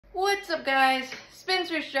What's up, guys?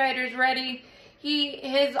 Spencer Strider's ready.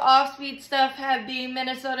 His off-speed stuff had the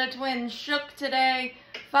Minnesota Twins shook today.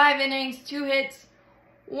 5 innings, 2 hits,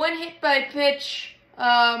 1 hit by pitch,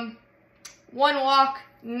 1 walk,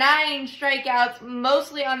 9 strikeouts,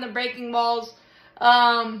 mostly on the breaking balls.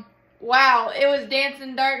 Wow, it was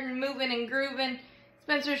dancing, darting, moving, and grooving.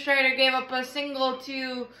 Spencer Strider gave up a single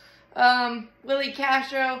to Willie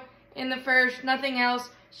Castro in the first, nothing else.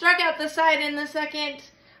 Struck out the side in the second.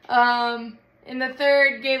 In the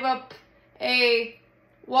third, gave up a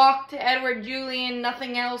walk to Edward Julian,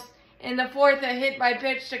 nothing else. In the fourth, a hit by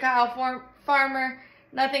pitch to Kyle Farmer,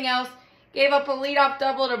 nothing else. Gave up a leadoff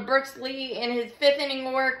double to Brooks Lee in his 5th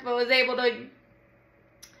inning work, but was able to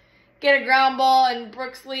get a ground ball, and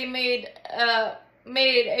Brooks Lee made a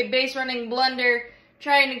base running blunder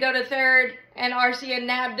trying to go to third, and Arcia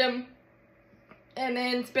nabbed him. And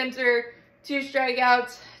then Spencer, 2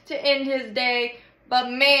 strikeouts to end his day. But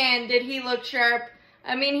man, did he look sharp.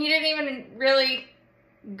 I mean, he didn't even really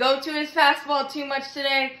go to his fastball too much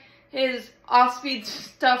today. His off-speed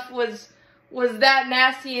stuff was that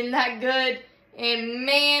nasty and that good. And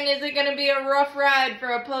man, is it going to be a rough ride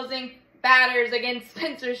for opposing batters against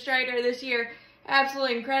Spencer Strider this year.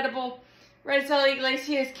 Absolutely incredible. Raisel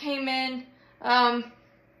Iglesias came in,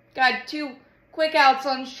 got 2 quick outs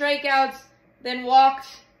on strikeouts, then walked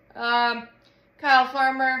Kyle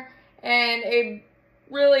Farmer, and a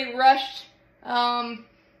really rushed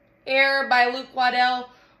error by Luke Waddell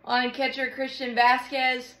on catcher Christian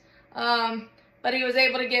Vasquez. But he was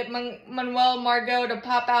able to get Manuel Margot to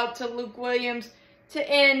pop out to Luke Williams to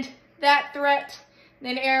end that threat.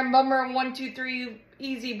 Then Aaron Bummer, 1-2-3,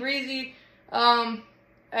 easy breezy.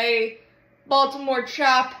 A Baltimore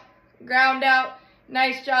chop, ground out.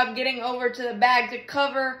 Nice job getting over to the bag to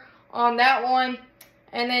cover on that one.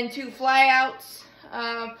 And then 2 flyouts.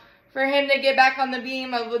 For him to get back on the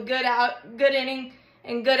beam of a good inning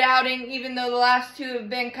and good outing, even though the last 2 have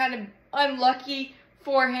been kind of unlucky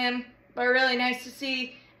for him, but really nice to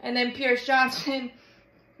see. And then Pierce Johnson,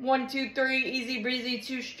 1-2-3, easy breezy,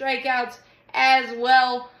 2 strikeouts as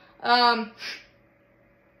well.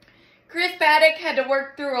 Chris Paddock had to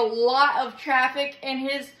work through a lot of traffic in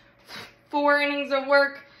his 4 innings of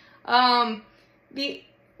work. We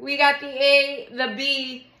got the A, the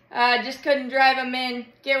B. Just couldn't drive them in.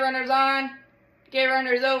 Get runners on, get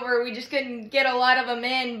runners over. We just couldn't get a lot of them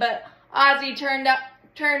in. But Ozzie turned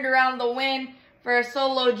around the win for a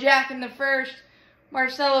solo jack in the first.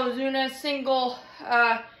 Marcelo Zuna single.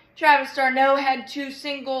 Travis d'Arnaud had 2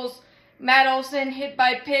 singles. Matt Olson hit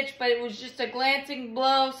by pitch, but it was just a glancing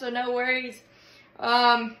blow, so no worries.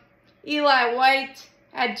 Eli White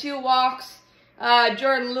had 2 walks.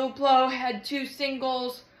 Jordan Luplow had 2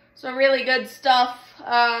 singles. So really good stuff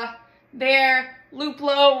there.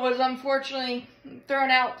 Luplow was unfortunately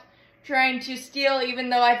thrown out trying to steal, even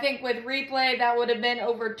though I think with replay that would have been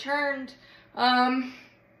overturned. But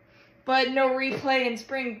no replay in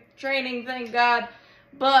spring training, thank God.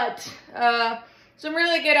 But some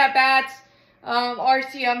really good at-bats.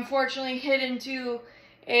 Arcia unfortunately hit into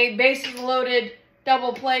a bases-loaded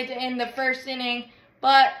double play to end the first inning.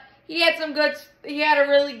 But he had a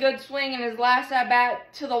really good swing in his last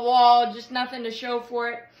at-bat to the wall, just nothing to show for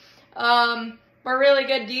it. But really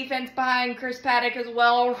good defense behind Chris Paddock as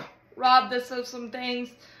well, robbed us of some things.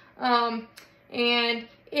 And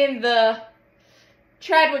in the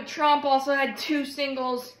Chadwick Trump also had 2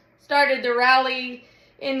 singles, started to rally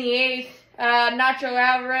in the 8th. Nacho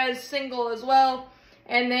Alvarez single as well.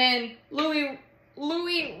 And then Louis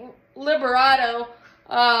Liberato,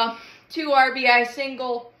 2 RBI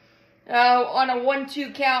single. On a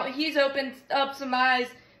 1-2 count. He's opened up some eyes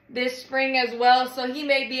this spring as well, so he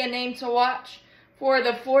may be a name to watch for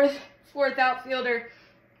the fourth outfielder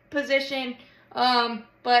position.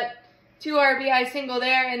 But 2 RBI single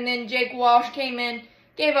there, and then Jake Walsh came in,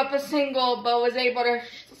 gave up a single, but was able to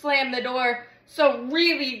slam the door. So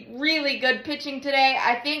really, really good pitching today.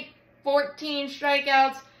 I think 14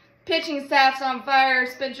 strikeouts. Pitching staff's on fire.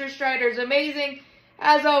 Spencer Strider's amazing.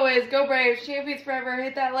 As always, go Braves, champions forever.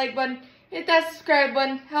 Hit that like button, hit that subscribe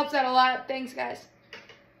button. Helps out a lot. Thanks, guys.